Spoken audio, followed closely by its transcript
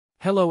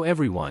Hello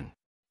everyone.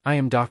 I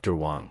am Dr.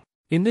 Wang.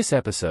 In this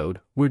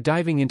episode, we're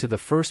diving into the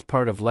first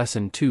part of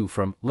Lesson 2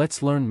 from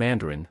Let's Learn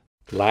Mandarin.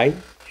 来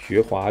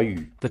学华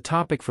语。 The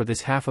topic for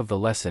this half of the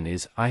lesson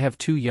is I have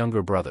two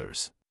younger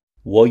brothers.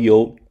 我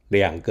有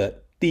2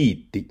个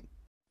弟弟。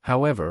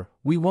 However,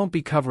 we won't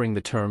be covering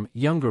the term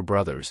younger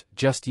brothers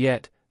just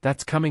yet.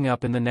 That's coming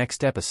up in the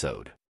next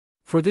episode.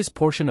 For this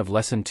portion of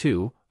Lesson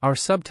 2, our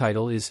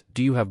subtitle is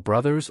Do You Have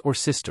Brothers or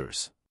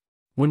Sisters?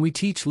 When we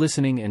teach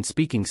listening and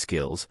speaking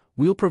skills,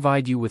 we'll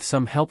provide you with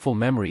some helpful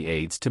memory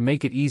aids to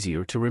make it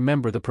easier to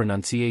remember the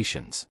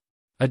pronunciations.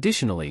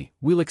 Additionally,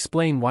 we'll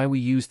explain why we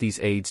use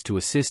these aids to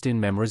assist in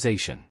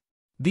memorization.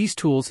 These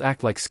tools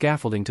act like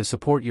scaffolding to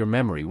support your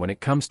memory when it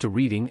comes to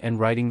reading and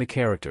writing the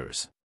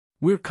characters.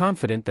 We're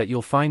confident that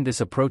you'll find this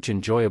approach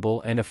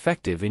enjoyable and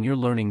effective in your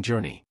learning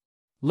journey.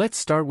 Let's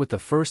start with the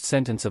first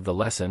sentence of the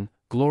lesson,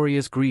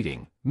 Gloria's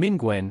greeting.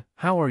 Mingwen,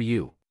 how are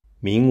you?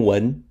 明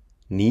文，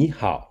你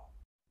好。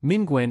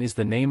 Mingwen is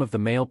the name of the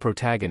male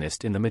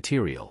protagonist in the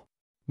material.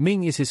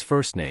 Ming is his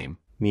first name,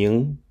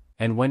 明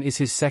and Wen is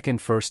his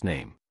second first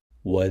name.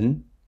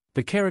 文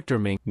The character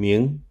Ming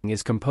明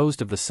is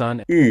composed of the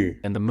sun 日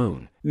and the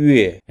moon,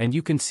 月 and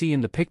you can see in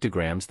the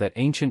pictograms that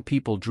ancient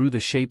people drew the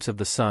shapes of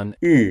the sun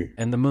日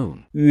and the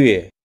moon.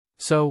 月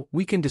So,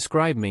 we can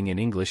describe Ming in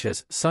English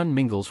as sun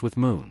mingles with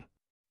moon.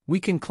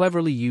 We can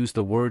cleverly use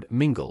the word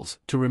mingles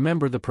to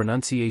remember the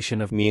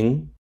pronunciation of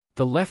明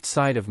the left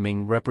side of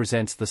Ming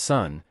represents the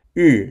sun,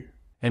 日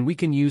and we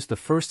can use the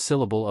first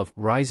syllable of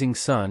rising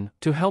sun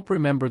to help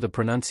remember the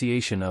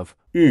pronunciation of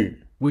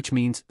日 which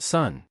means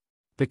sun.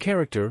 The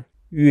character,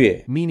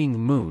 月 meaning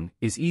moon,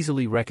 is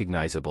easily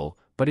recognizable,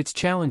 but it's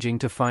challenging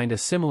to find a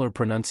similar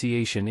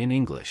pronunciation in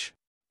English.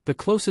 The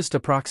closest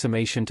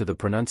approximation to the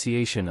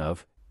pronunciation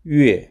of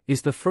月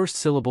is the first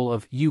syllable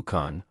of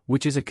Yukon,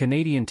 which is a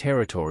Canadian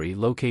territory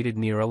located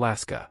near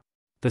Alaska.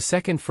 The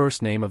second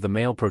first name of the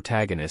male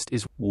protagonist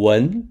is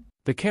文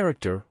the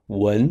character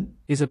文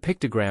is a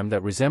pictogram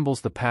that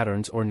resembles the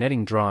patterns or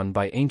netting drawn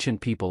by ancient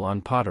people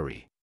on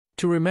pottery.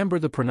 To remember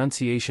the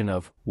pronunciation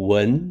of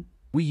文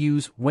we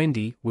use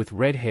Wendy with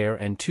red hair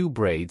and 2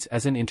 braids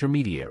as an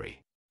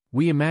intermediary.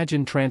 We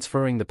imagine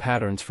transferring the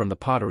patterns from the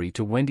pottery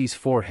to Wendy's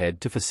forehead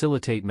to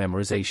facilitate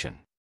memorization.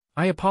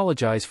 I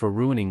apologize for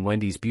ruining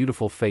Wendy's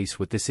beautiful face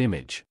with this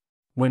image.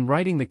 When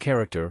writing the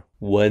character,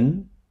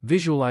 文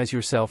visualize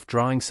yourself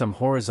drawing some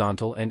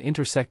horizontal and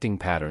intersecting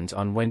patterns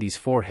on Wendy's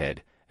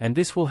forehead, and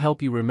this will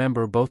help you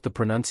remember both the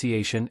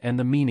pronunciation and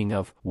the meaning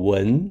of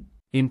文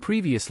In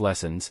previous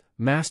lessons,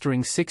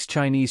 Mastering 6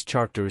 Chinese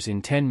Characters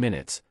in 10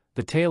 Minutes,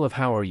 The Tale of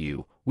How Are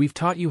You, we've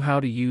taught you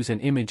how to use an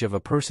image of a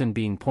person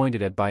being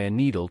pointed at by a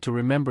needle to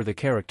remember the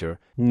character,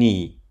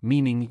 你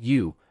meaning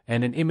you,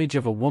 and an image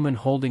of a woman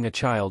holding a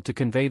child to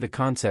convey the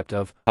concept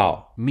of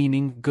好。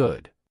 meaning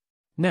good.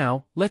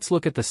 Now, let's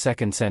look at the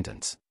second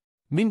sentence.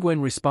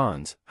 Mingwen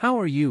responds, How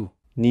are you,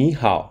 你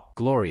好。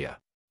 Gloria?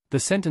 The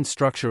sentence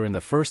structure in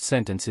the first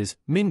sentence is,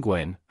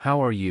 Mingwen,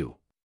 how are you?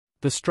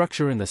 The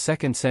structure in the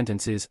second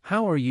sentence is,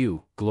 How are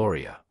you,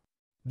 Gloria?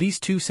 These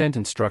two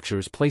sentence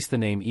structures place the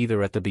name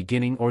either at the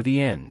beginning or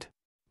the end.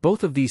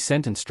 Both of these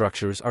sentence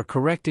structures are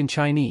correct in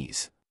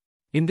Chinese.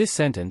 In this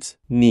sentence,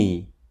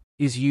 你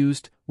is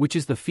used, which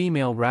is the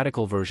female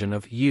radical version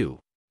of you.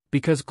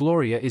 Because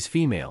Gloria is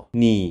female,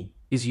 你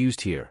is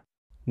used here.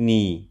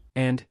 你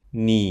And,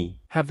 你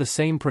have the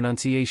same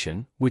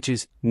pronunciation, which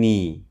is,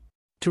 你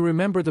to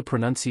remember the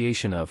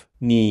pronunciation of,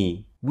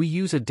 你 we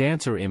use a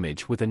dancer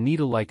image with a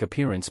needle-like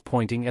appearance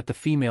pointing at the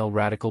female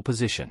radical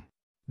position.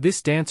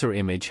 This dancer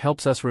image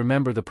helps us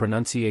remember the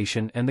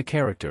pronunciation and the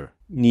character.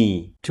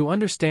 你 To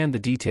understand the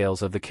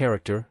details of the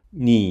character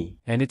你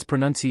and its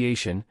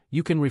pronunciation,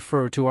 you can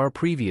refer to our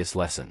previous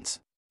lessons.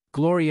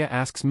 Gloria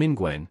asks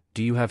Mingwen,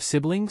 Do you have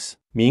siblings?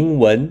 明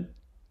文，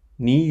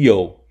你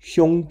有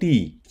兄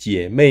弟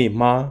姐妹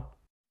吗？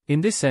 In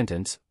this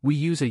sentence, we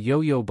use a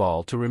yo-yo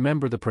ball to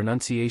remember the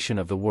pronunciation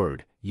of the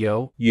word,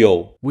 yo,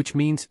 有 which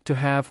means to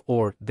have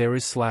or there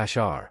is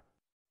 /r.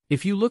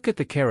 If you look at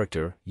the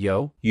character,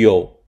 yo,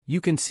 有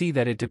you can see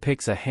that it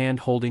depicts a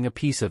hand holding a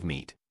piece of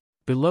meat.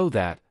 Below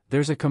that,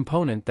 there's a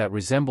component that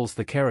resembles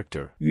the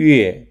character,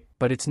 月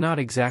but it's not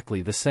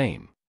exactly the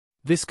same.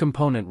 This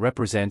component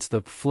represents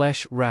the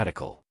flesh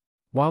radical.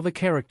 While the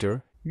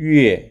character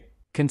月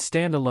can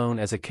stand alone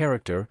as a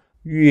character,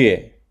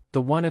 月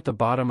the one at the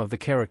bottom of the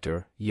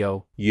character,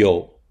 yo,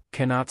 有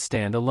cannot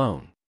stand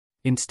alone.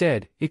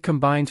 Instead, it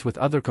combines with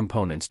other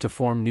components to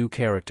form new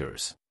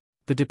characters.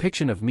 The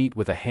depiction of meat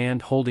with a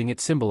hand holding it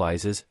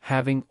symbolizes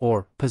having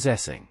or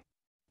possessing.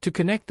 To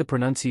connect the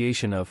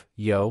pronunciation of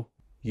yo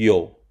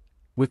有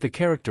with the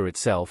character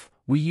itself,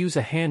 we use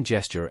a hand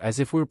gesture as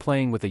if we're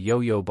playing with a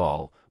yo-yo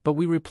ball, but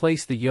we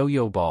replace the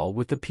yo-yo ball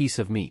with the piece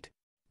of meat.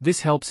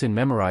 This helps in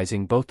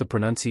memorizing both the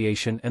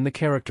pronunciation and the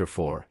character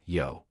for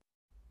yo.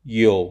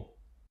 有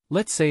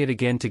Let's say it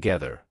again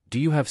together. Do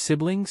you have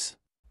siblings?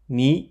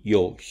 你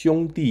有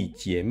兄弟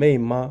姐妹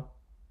吗？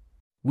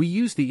 We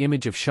use the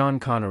image of Sean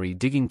Connery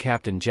digging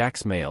Captain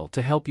Jack's mail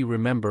to help you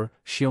remember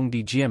兄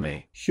弟姐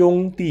妹,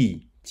 兄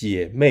弟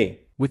姐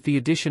妹 with the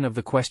addition of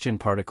the question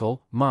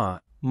particle, ma,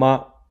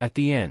 妈 at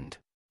the end.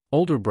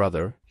 Older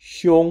brother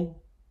兄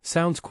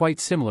sounds quite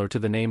similar to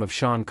the name of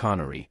Sean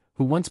Connery,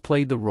 who once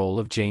played the role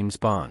of James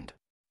Bond.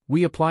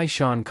 We apply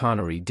Sean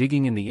Connery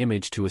digging in the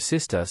image to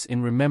assist us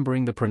in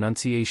remembering the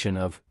pronunciation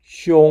of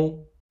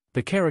兄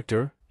the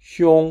character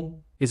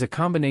兄 is a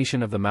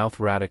combination of the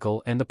mouth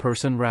radical and the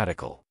person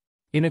radical.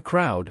 In a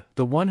crowd,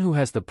 the one who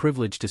has the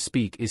privilege to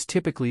speak is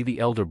typically the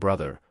elder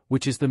brother,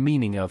 which is the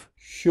meaning of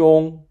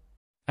兄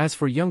as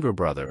for younger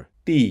brother,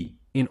 弟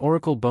in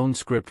Oracle bone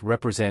script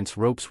represents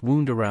rope's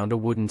wound around a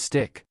wooden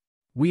stick.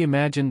 We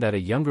imagine that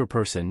a younger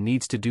person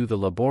needs to do the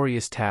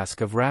laborious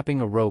task of wrapping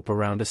a rope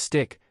around a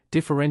stick,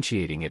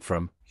 differentiating it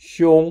from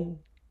兄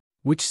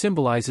which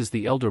symbolizes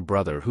the elder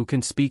brother who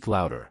can speak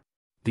louder.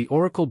 The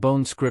Oracle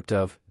bone script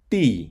of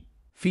弟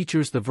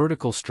features the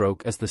vertical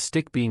stroke as the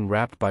stick being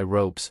wrapped by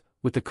ropes,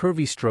 with the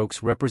curvy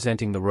strokes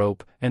representing the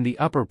rope and the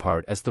upper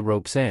part as the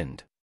rope's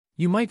end.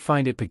 You might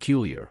find it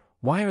peculiar.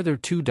 Why are there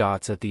 2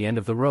 dots at the end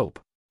of the rope?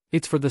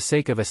 It's for the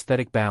sake of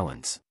aesthetic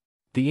balance.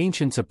 The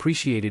ancients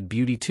appreciated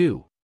beauty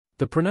too.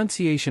 The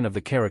pronunciation of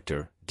the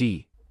character,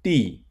 d,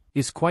 弟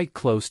is quite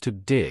close to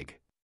dig.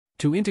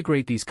 To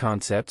integrate these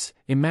concepts,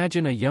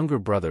 imagine a younger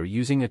brother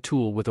using a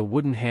tool with a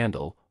wooden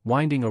handle,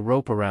 winding a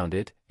rope around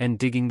it, and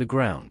digging the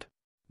ground.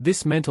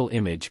 This mental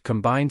image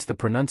combines the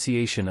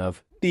pronunciation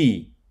of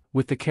弟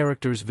with the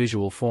character's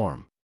visual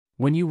form.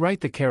 When you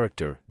write the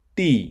character,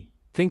 弟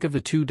think of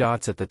the 2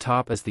 dots at the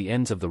top as the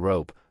ends of the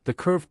rope, the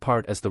curved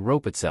part as the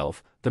rope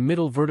itself, the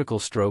middle vertical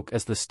stroke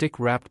as the stick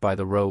wrapped by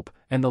the rope,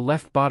 and the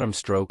left bottom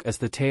stroke as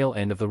the tail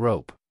end of the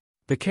rope.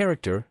 The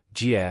character,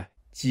 jie,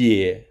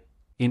 姐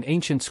in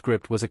ancient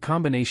script was a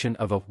combination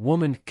of a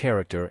woman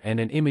character and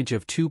an image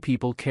of 2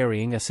 people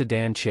carrying a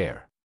sedan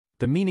chair.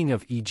 The meaning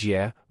of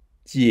jie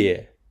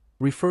姐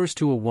refers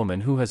to a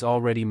woman who has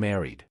already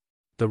married.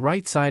 The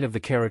right side of the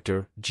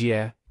character,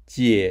 jie,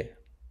 姐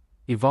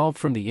evolved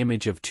from the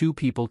image of 2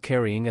 people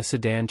carrying a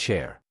sedan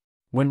chair.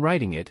 When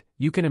writing it,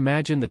 you can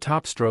imagine the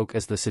top stroke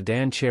as the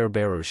sedan chair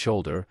bearer's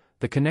shoulder,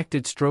 the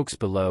connected strokes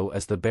below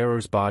as the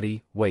bearer's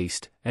body,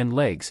 waist, and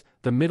legs,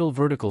 the middle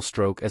vertical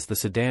stroke as the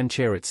sedan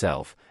chair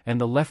itself, and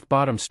the left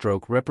bottom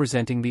stroke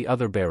representing the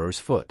other bearer's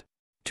foot.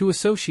 To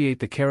associate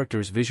the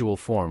character's visual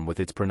form with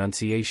its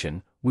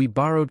pronunciation, we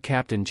borrowed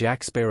Captain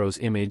Jack Sparrow's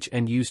image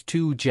and used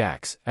 2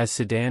 jacks as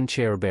sedan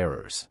chair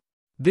bearers.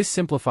 This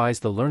simplifies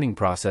the learning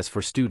process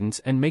for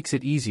students and makes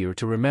it easier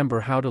to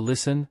remember how to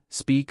listen,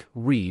 speak,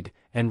 read,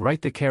 and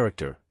write the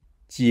character.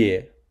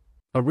 姐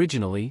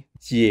Originally,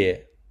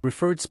 姐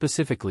referred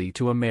specifically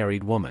to a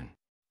married woman.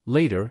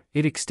 Later,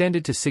 it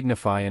extended to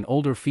signify an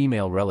older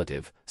female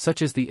relative,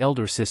 such as the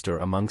elder sister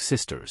among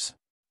sisters.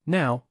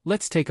 Now,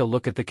 let's take a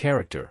look at the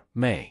character,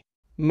 Mei.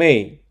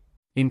 妹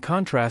In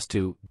contrast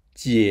to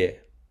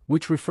姐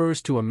which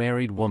refers to a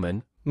married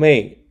woman,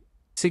 妹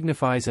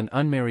signifies an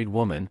unmarried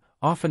woman,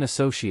 often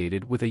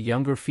associated with a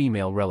younger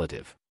female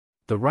relative.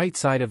 The right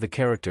side of the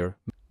character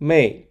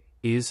妹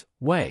is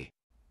Wei.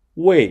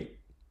 为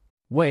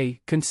Wei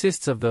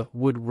consists of the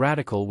wood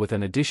radical with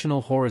an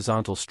additional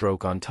horizontal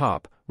stroke on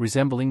top,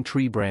 resembling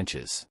tree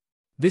branches.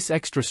 This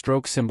extra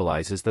stroke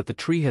symbolizes that the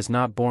tree has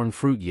not borne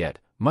fruit yet,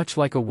 much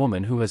like a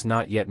woman who has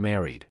not yet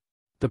married.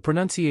 The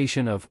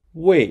pronunciation of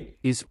为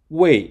is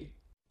为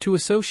to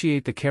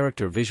associate the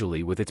character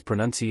visually with its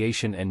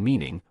pronunciation and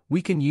meaning,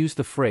 we can use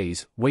the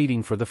phrase,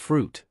 waiting for the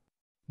fruit.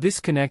 This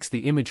connects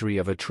the imagery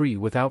of a tree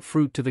without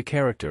fruit to the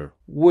character.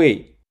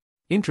 为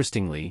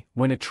Interestingly,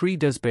 when a tree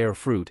does bear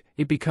fruit,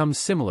 it becomes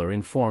similar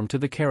in form to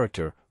the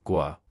character,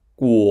 gua,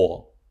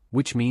 果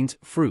which means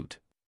fruit.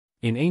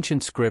 In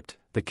ancient script,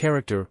 the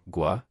character,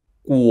 gua,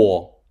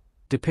 果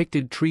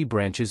depicted tree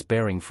branches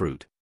bearing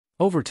fruit.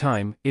 Over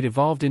time, it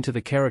evolved into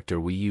the character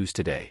we use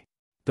today.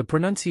 The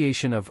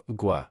pronunciation of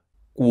gua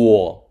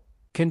果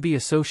can be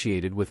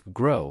associated with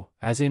grow,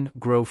 as in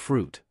grow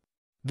fruit.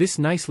 This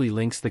nicely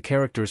links the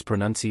character's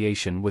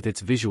pronunciation with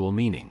its visual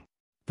meaning.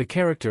 The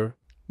character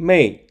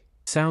妹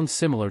sounds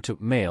similar to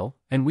male,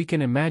 and we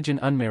can imagine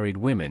unmarried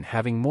women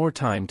having more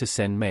time to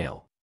send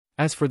mail.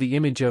 As for the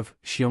image of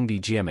兄弟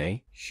姐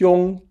妹,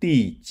 兄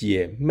弟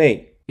姐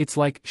妹 it's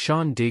like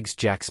Sean digs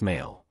Jack's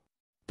mail.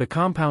 The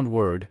compound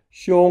word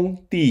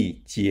兄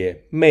弟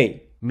姐妹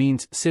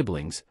means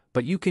siblings,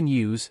 but you can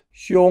use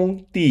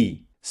兄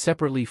弟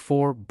separately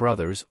for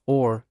brothers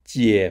or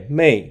姐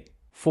妹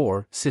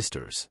for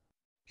sisters.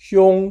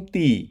 兄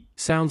弟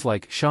Sounds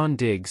like Sean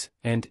digs,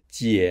 and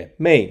姐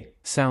妹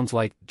sounds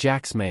like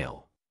Jack's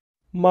mail.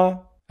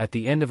 妈 At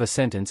the end of a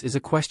sentence is a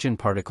question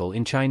particle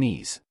in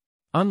Chinese.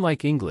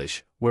 Unlike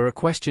English, where a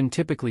question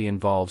typically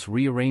involves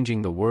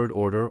rearranging the word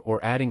order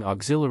or adding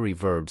auxiliary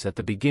verbs at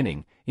the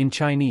beginning, in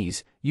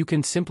Chinese, you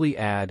can simply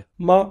add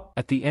妈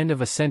at the end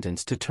of a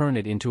sentence to turn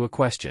it into a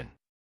question.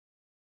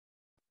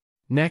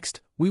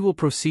 Next, we will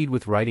proceed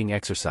with writing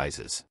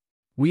exercises.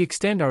 We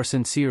extend our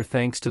sincere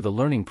thanks to the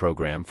Learning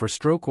Program for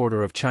Stroke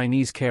Order of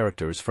Chinese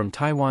Characters from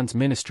Taiwan's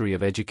Ministry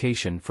of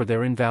Education for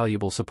their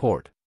invaluable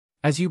support.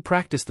 As you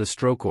practice the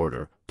stroke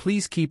order,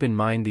 please keep in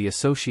mind the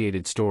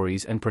associated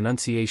stories and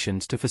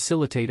pronunciations to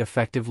facilitate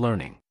effective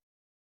learning.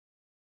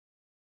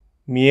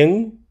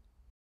 明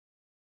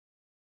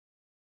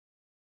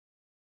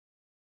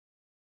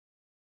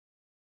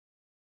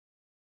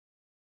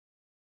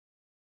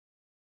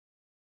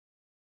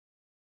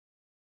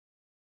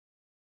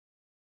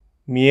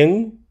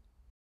明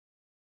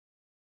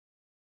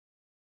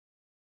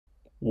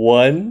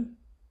文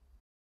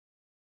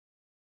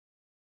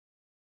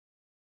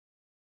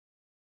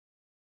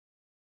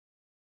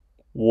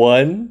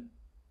文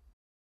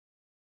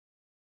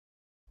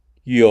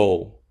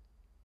有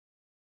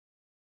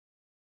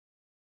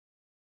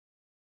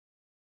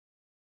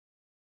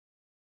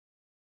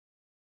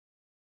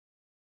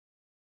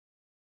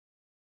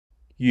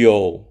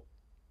有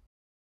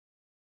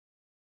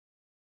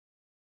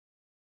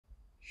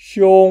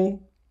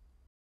胸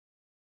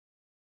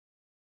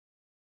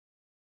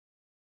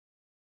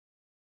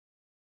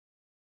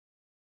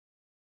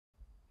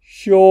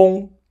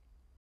兄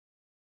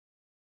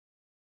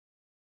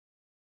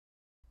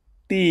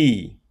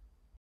弟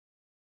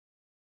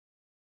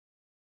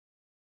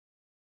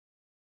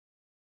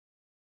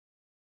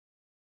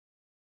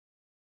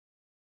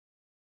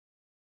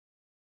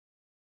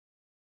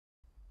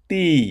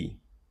弟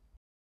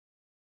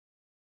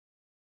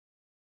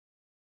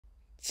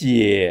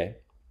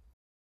姐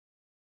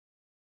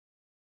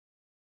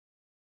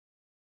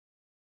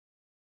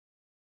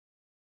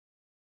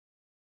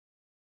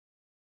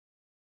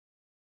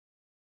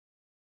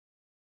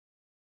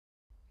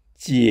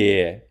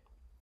姐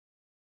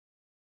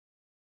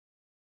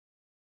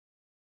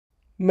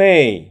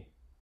妹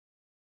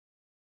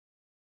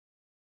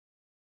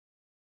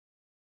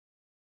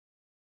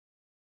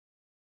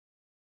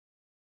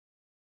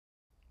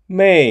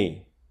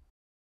妹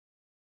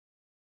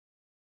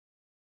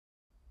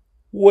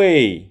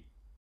为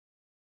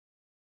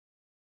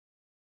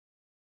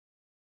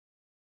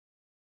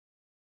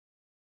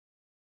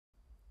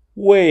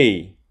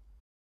为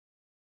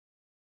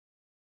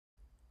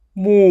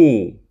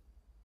木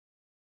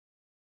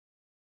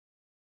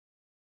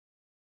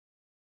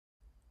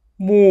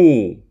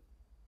木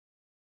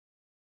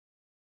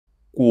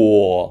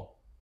果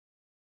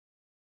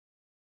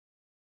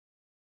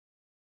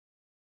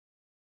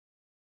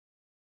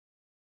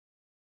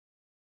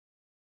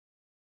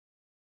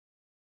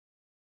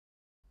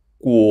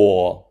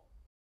果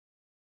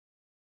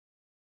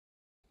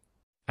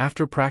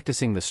After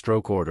practicing the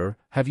stroke order,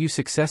 have you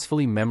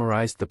successfully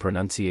memorized the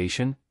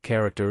pronunciation,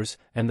 characters,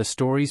 and the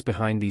stories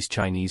behind these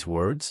Chinese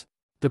words?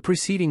 The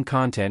preceding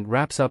content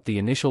wraps up the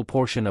initial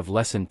portion of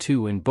Lesson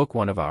 2 in Book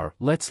 1 of our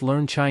Let's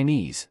Learn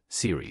Chinese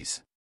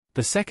series.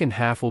 The second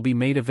half will be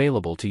made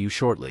available to you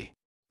shortly.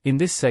 In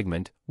this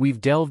segment,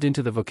 we've delved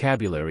into the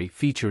vocabulary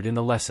featured in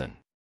the lesson.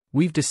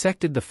 We've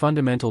dissected the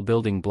fundamental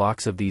building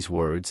blocks of these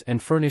words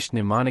and furnished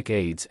mnemonic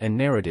aids and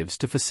narratives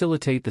to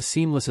facilitate the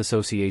seamless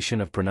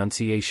association of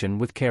pronunciation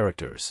with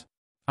characters.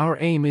 Our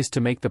aim is to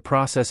make the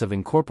process of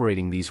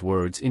incorporating these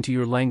words into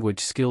your language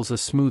skills a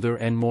smoother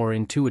and more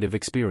intuitive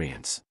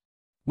experience.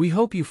 We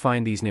hope you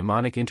find these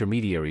mnemonic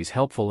intermediaries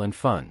helpful and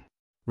fun.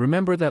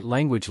 Remember that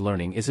language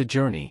learning is a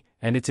journey,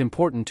 and it's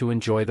important to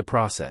enjoy the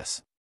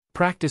process.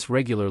 Practice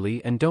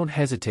regularly and don't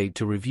hesitate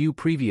to review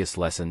previous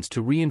lessons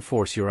to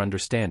reinforce your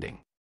understanding.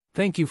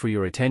 Thank you for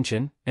your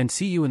attention, and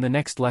see you in the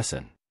next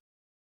lesson.